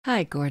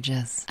Hi,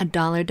 gorgeous. A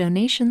dollar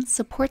donation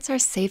supports our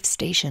safe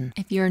station.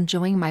 If you're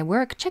enjoying my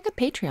work, check a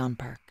Patreon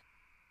perk.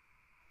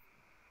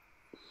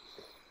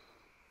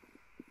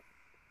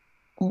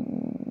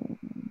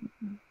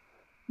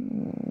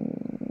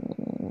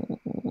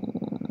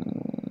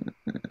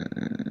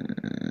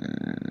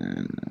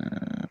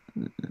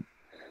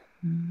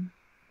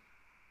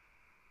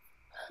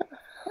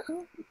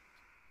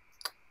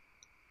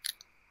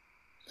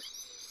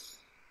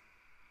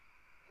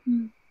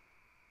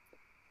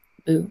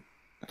 Boo.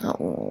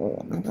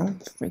 Oh,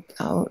 don't freak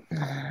out.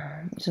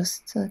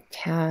 Just a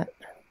cat.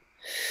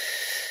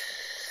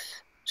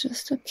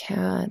 Just a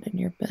cat in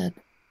your bed.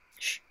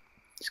 Shh.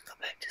 Just go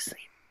back to sleep.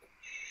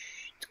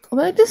 Go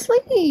back to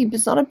sleep.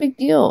 It's not a big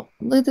deal.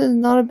 It's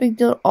not a big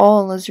deal at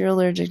all unless you're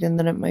allergic, and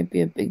then it might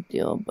be a big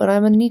deal. But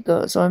I'm a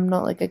Neko, so I'm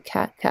not like a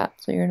cat.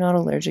 So you're not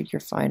allergic.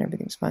 You're fine.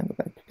 Everything's fine. Go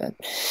back to bed.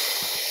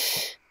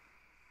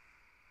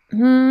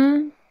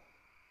 I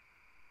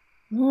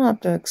don't have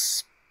to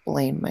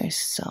explain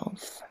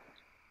myself.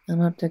 I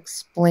don't have to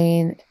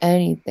explain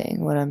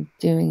anything, what I'm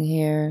doing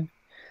here,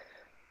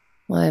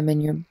 why I'm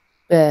in your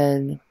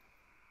bed.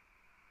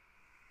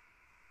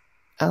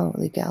 Oh,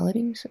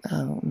 legalities?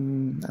 Oh,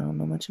 I don't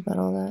know much about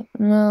all that.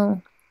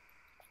 No.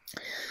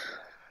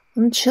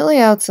 I'm chilly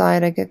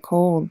outside. I get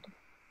cold.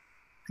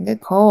 I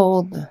get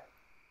cold. I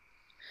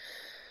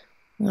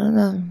don't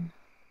know.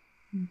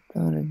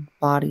 Don't have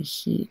body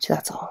heat.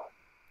 That's all.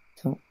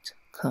 Don't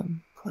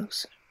come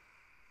closer.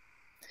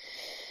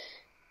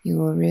 You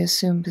will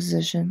reassume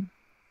position,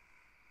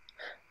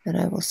 and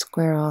I will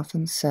square off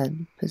in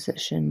said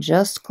position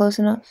just close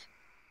enough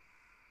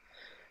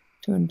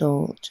to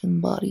indulge in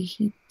body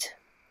heat.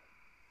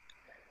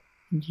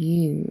 And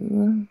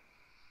you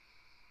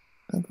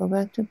will go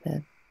back to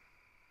bed.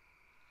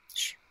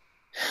 Shh.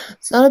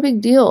 It's not a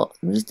big deal.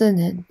 I'm just a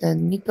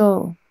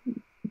Neko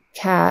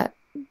cat,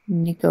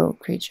 Neko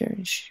creature.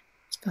 Shh.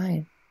 It's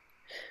fine.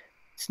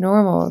 It's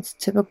normal. It's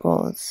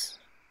typical. It's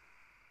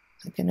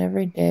like an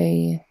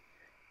everyday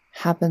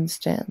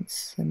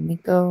happenstance. And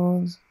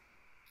Neko's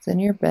in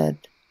your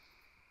bed.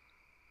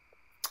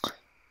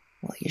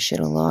 Well, you should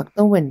have locked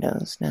the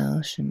windows now,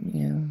 shouldn't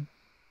you?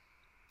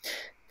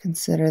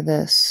 Consider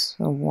this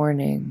a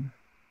warning.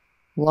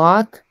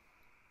 Lock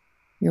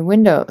your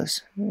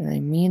windows. And I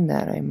mean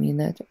that. I mean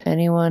that to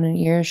anyone in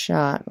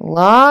earshot.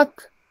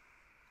 Lock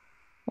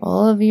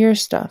all of your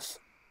stuff.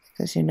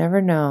 Because you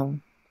never know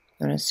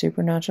when a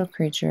supernatural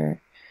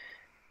creature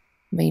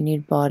may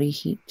need body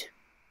heat.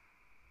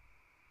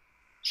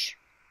 Shh.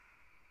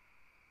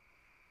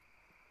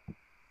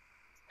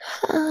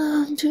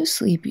 I'm too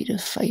sleepy to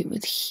fight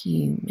with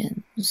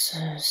humans.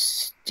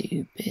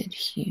 Stupid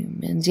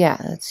humans. Yeah,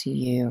 that's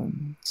you.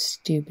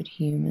 Stupid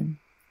human.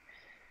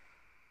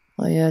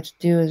 All you have to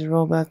do is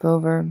roll back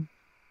over, and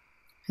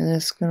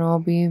this can all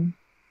be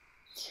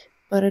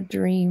but a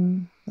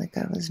dream, like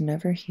I was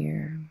never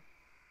here.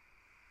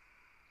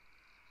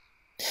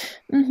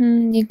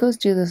 Nekos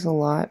do this a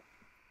lot.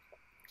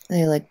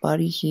 They like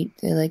body heat.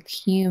 They like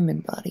human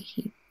body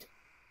heat.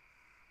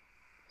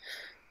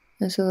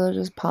 And so they'll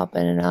just pop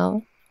in and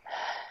out.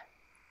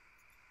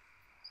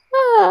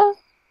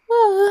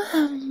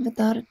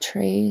 Without a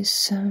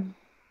trace.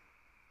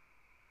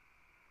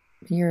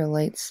 You're a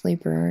light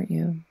sleeper, aren't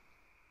you?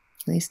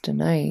 At least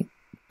tonight.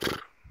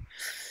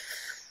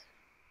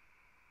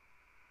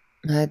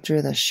 I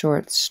drew the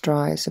short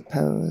straw, I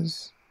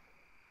suppose.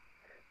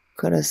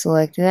 Could have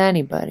selected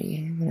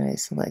anybody, but I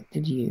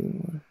selected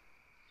you.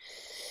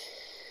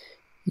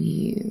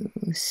 You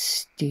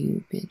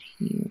stupid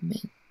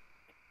human.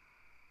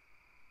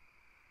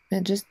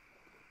 And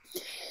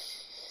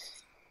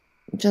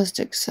just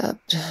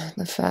accept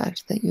the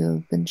fact that you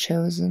have been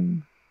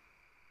chosen.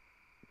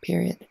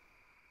 Period.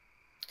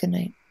 Good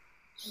night.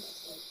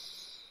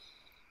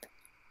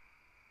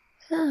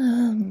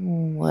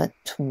 What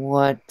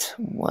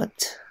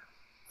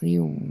do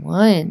you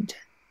want?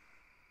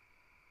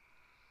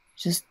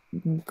 Just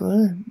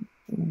go.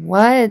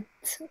 What?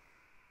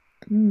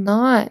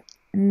 Not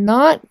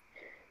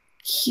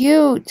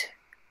cute.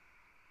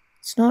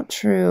 It's not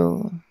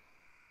true.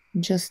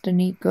 I'm just a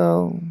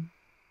Neko.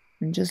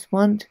 I just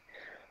want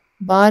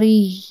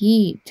body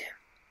heat.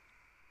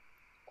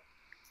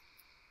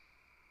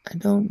 I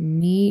don't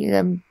need.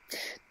 I'm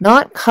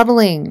not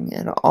cuddling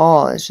at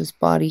all. It's just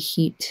body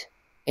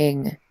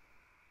heat-ing.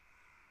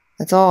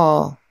 That's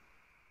all.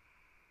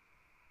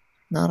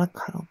 Not a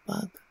cuddle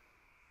bug.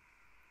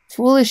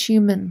 Foolish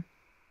human.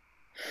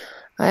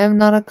 I am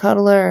not a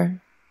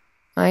cuddler.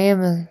 I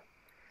am a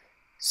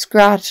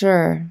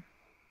scratcher.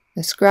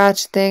 I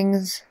scratch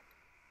things.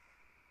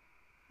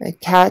 I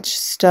catch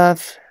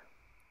stuff.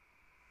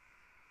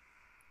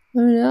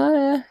 I'm not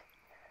a...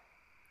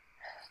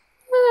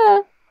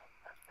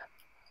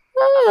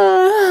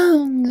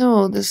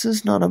 No, this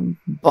is not a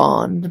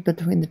bond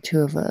between the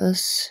two of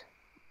us.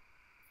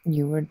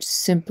 You were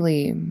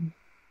simply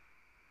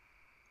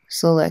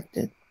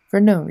selected for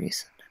no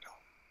reason at all.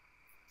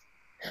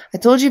 I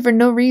told you for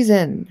no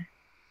reason.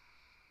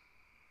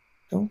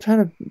 Don't try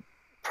to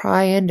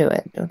pry into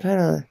it. Don't try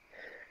to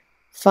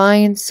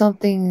find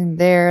something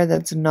there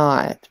that's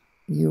not.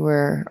 You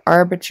were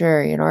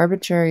arbitrary, an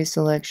arbitrary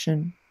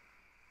selection.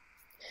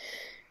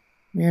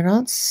 You're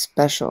not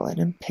special. I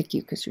didn't pick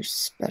you because you're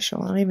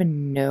special. I don't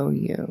even know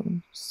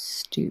you,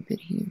 stupid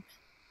human.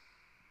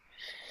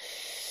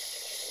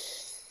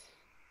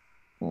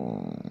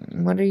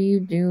 What are you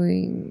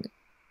doing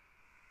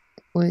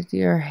with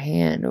your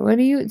hand? What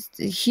are you...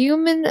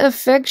 Human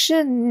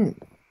affection?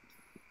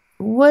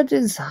 What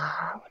is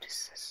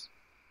this?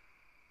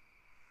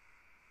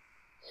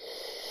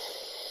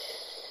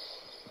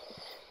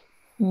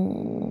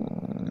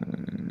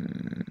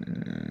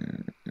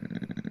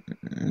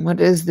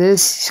 What is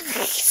this?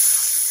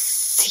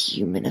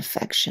 Human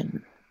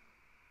affection.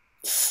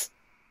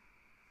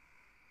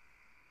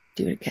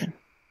 Do it again.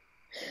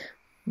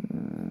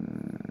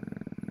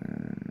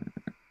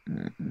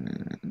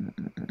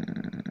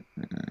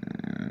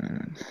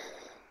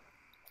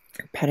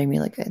 You're petting me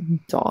like a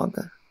dog.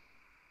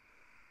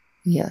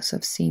 Yes,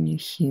 I've seen you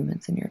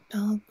humans and your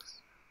dogs.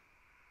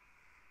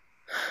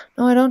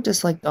 No, I don't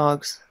dislike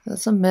dogs.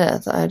 That's a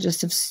myth. I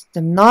just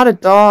am not a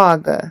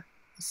dog.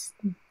 That's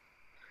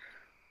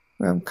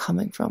where I'm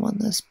coming from on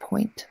this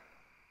point.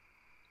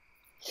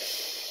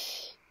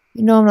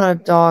 You know I'm not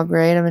a dog,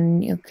 right? I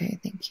mean, okay,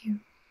 thank you.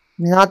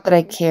 Not that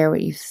I care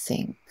what you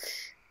think.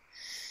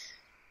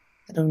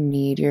 I don't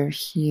need your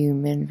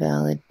human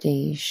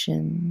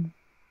validation.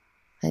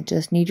 I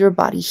just need your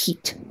body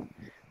heat.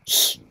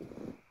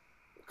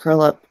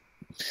 Curl up.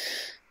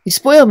 You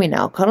spoil me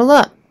now. Cuddle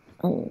up.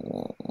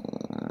 Oh.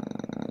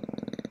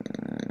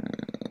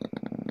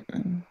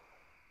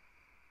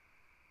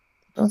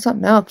 Don't stop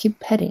now. Keep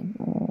petting.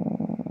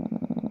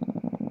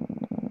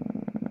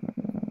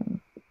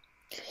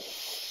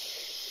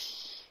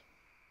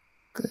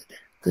 Good.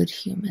 Good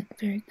human.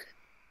 Very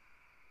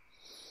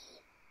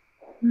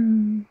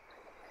good.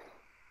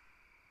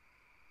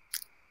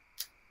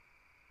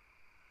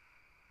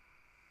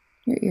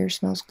 Your ear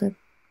smells good.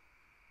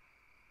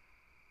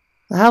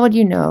 Well, how would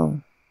you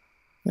know?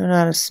 You don't know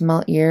how to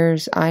smell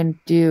ears? I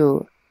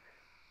do.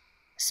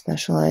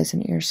 Specialize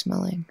in ear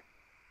smelling.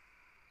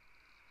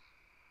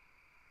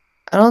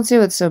 I don't see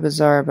what's so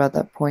bizarre about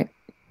that point.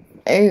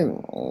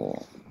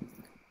 Oh.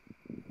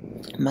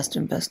 I must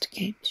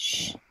investigate.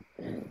 Shh.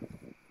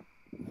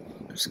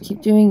 Just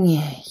keep doing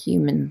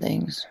human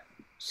things.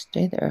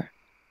 Stay there.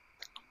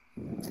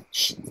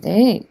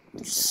 Stay.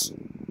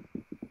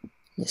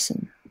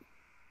 Listen.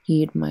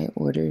 Heed my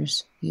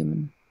orders,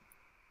 human.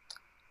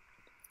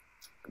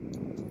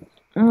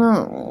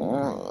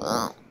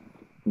 Don't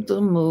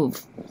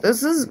move.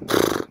 This is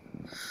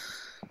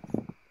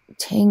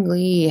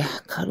tangly.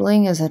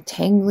 Cuddling is a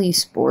tangly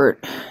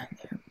sport.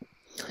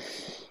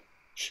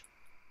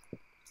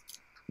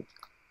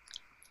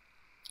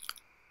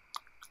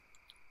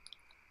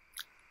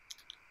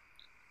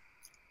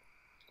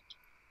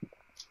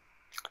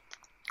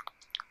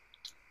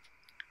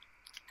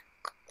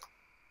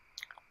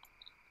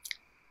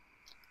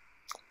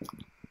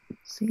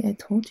 See, I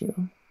told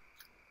you.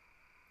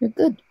 You're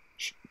good.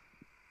 Shh.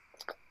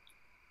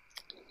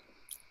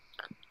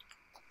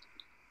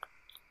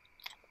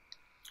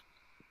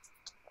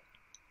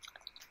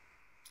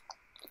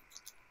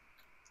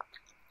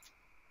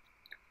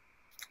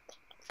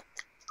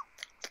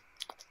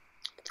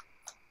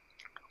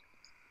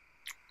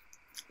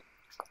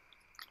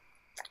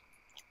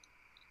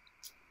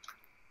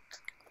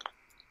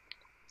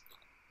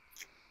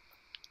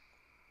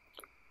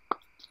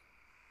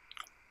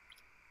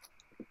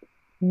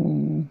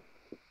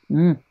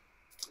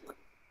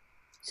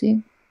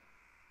 See?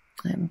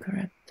 I am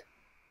correct.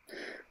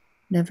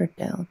 Never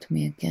doubt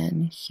me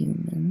again,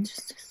 human.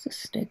 Just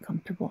stay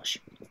comfortable.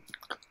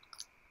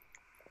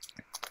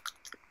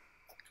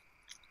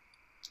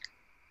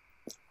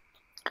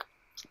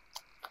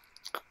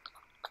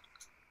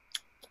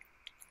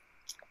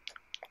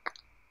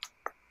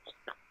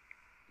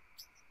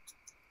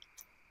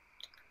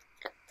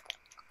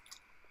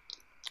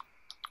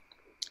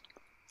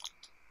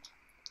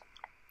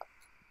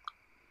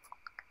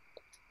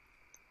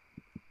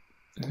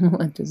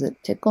 What, does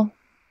it tickle?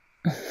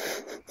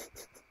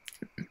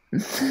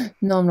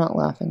 No, I'm not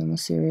laughing. I'm a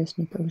serious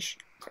Neko.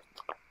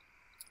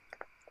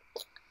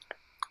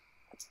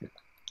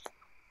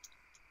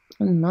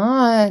 I'm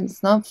not.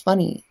 It's not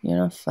funny. You're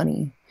not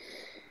funny.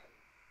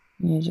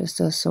 You're just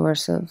a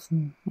source of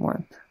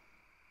warmth.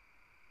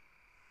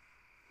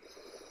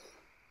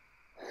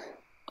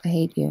 I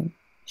hate you.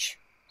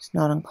 It's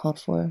not uncalled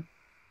for.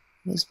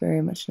 It was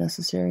very much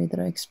necessary that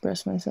I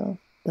express myself,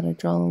 that I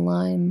draw the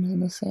line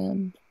in the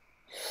sand.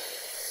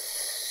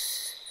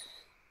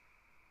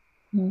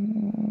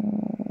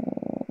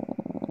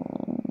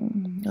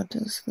 What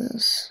is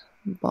this?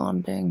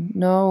 Bonding.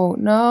 No,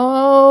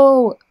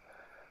 no!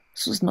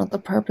 This was not the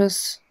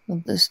purpose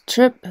of this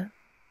trip.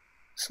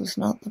 This was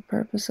not the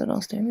purpose at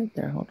all. Stay right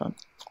there. Hold on.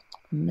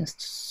 I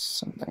missed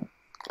something.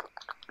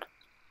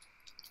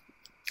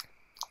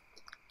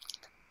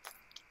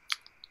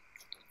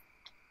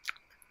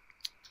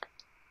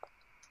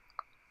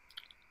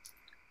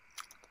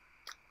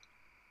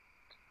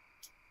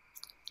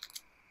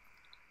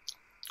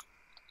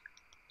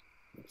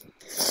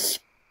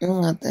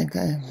 I think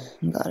I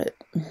got it.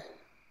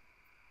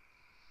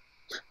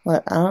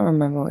 What? I don't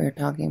remember what you're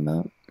talking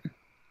about.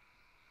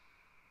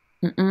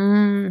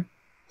 I'm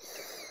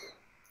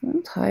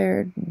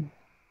tired.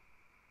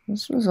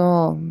 This was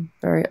all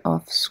very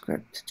off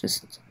script,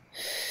 just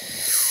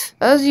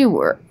as you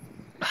were.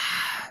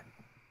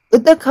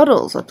 With the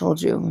cuddles, I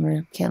told you,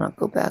 we cannot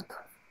go back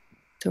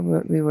to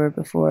what we were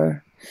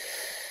before.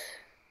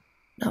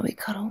 Now we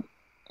cuddle.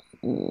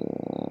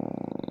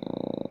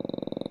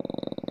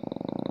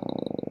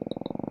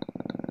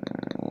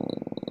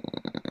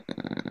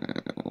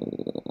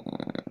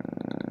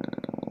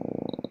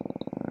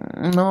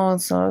 No,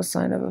 it's not a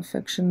sign of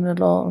affection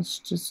at all. It's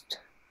just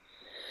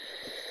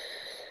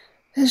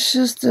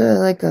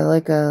like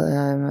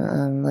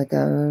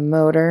a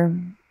motor.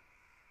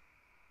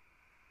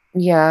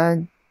 Yeah,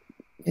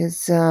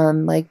 it's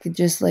like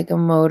just like a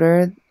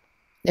motor.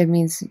 It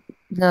means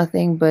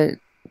nothing but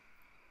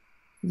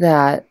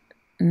that.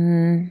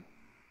 There's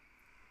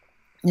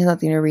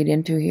nothing to read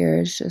into here.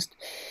 It's just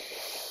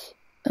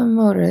a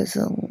motor. It's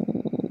a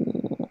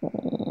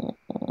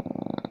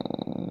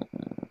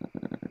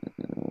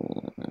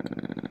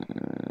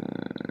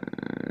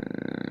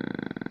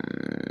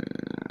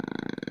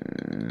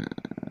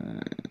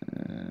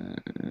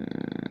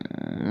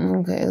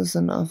okay, that's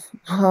enough.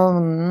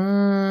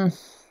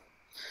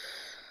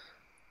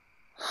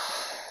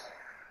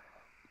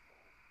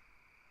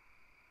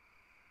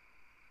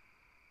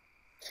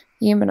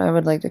 You and I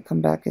would like to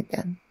come back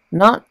again.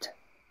 Not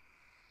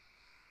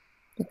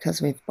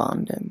because we've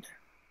bonded.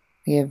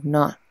 We have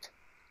not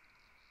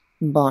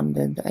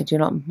bonded. I do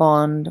not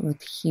bond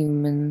with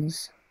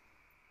humans.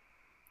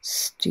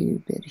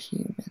 Stupid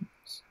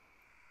humans.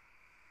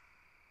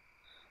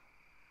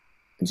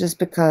 Just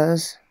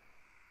because.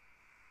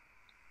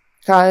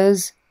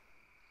 Because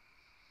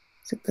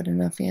it's a good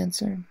enough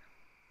answer.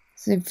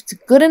 So if it's a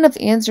good enough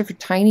answer for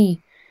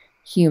tiny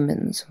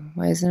humans,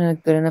 why isn't it a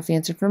good enough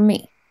answer for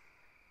me?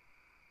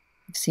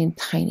 I've seen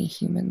tiny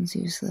humans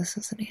use this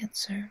as an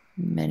answer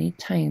many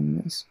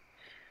times.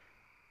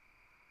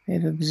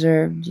 I've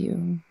observed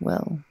you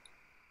well.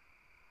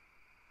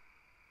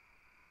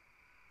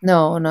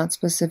 No, not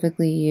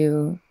specifically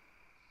you.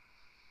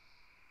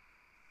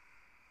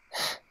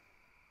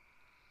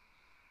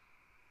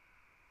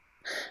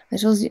 I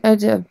chose you. I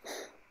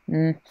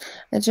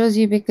chose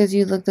you because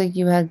you looked like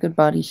you had good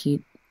body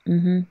heat.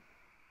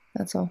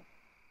 That's all.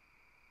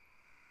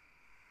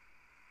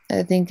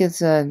 I think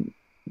it's a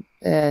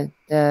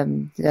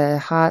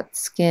hot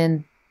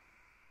skin,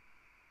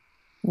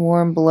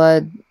 warm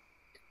blood,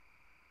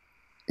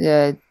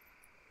 the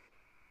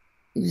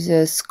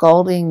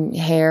scalding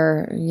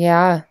hair.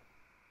 Yeah,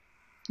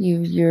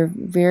 you're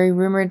very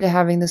rumored to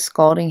having the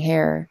scalding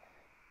hair.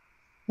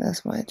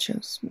 That's why I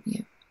chose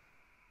you.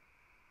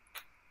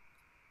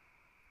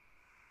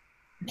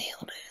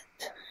 Nailed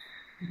it.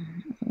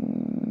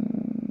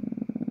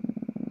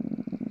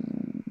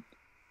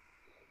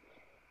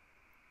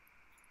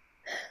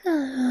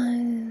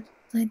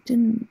 I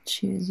didn't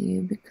choose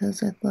you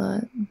because I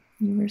thought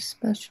you were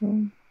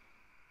special.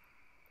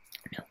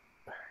 Nope.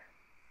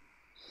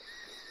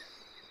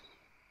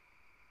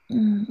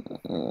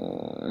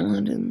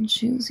 I didn't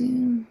choose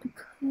you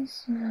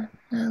because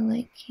I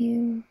like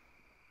you.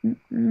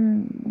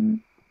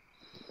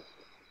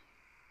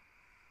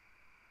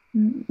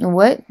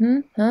 What?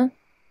 Huh?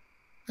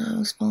 I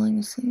was falling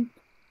asleep.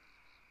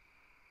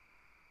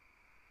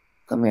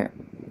 Come here.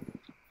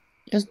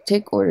 Just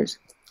take orders.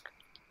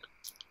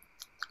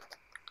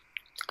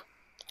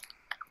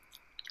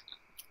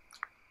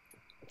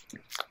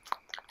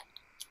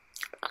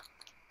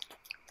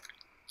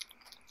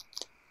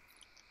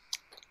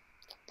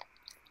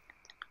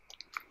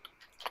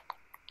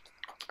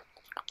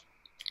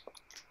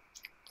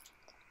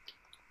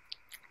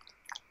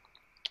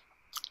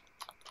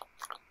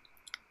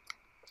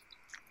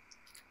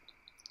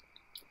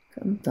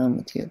 I'm done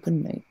with you. Good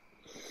night.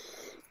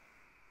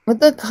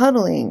 With the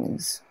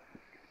cuddlings,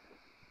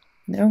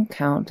 they don't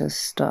count as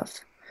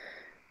stuff.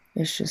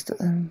 It's just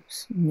a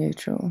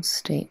neutral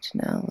state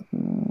now.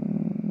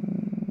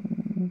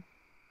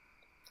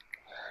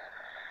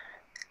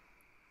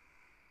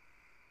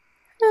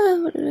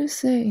 What did I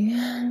say?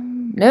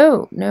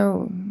 No.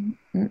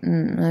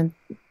 I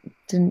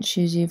didn't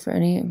choose you for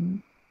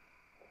any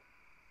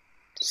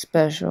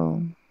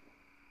special.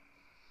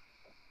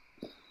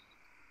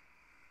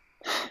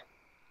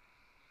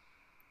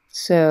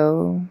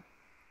 So,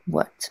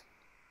 what?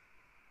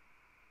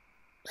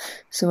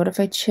 So what if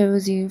I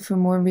chose you for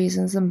more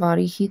reasons than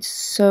body heat?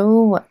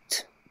 So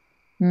what?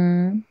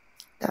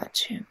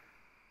 Got you.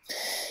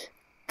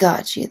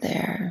 Got you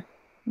there.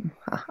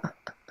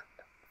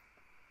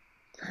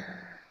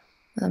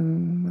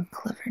 I'm a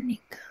clever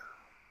Neko.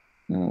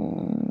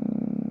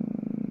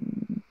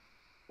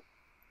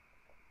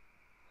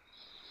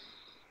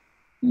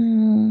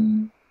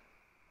 Can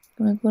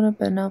I go to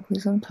bed now,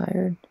 please? I'm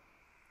tired.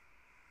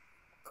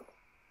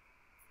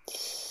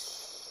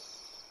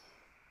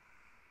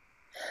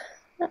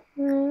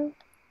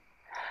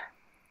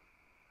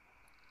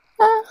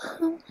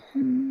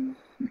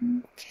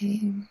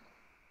 Okay.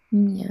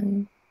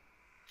 Yeah.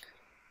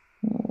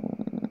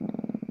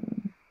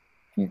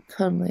 You're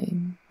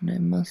cuddling, and I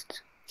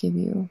must give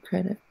you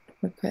credit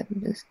where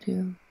credit is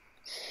due.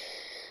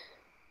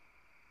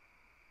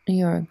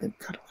 You're a good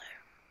cuddler.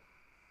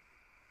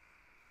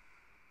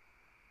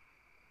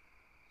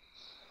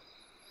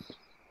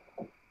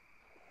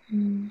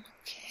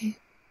 Okay.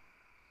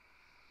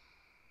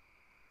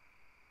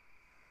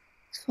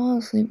 Let's fall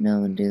asleep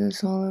now and do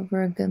this all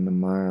over again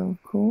tomorrow.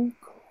 Cool?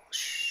 Cool.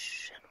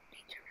 Shh. I don't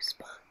need your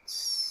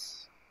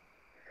response.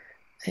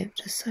 I've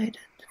decided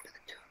for the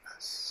two of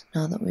us,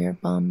 now that we are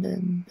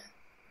bonded,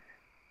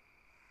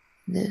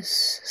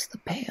 this is the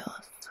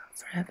payoff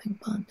for having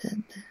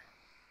bonded.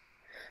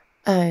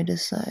 I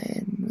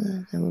decide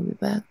I will be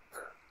back.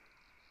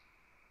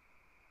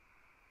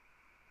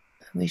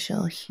 We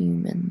shall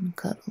human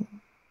cuddle.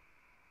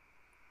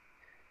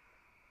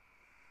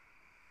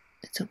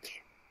 It's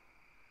okay.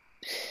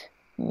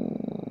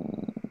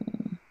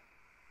 Can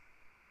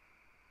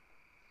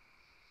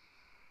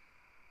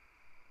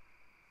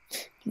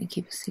you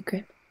keep a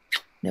secret?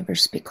 Never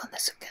speak on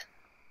this again.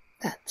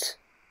 That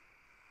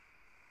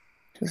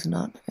was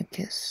not a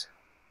kiss.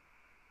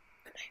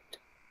 Good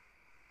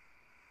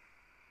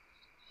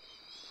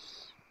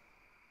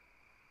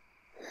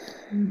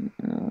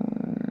night.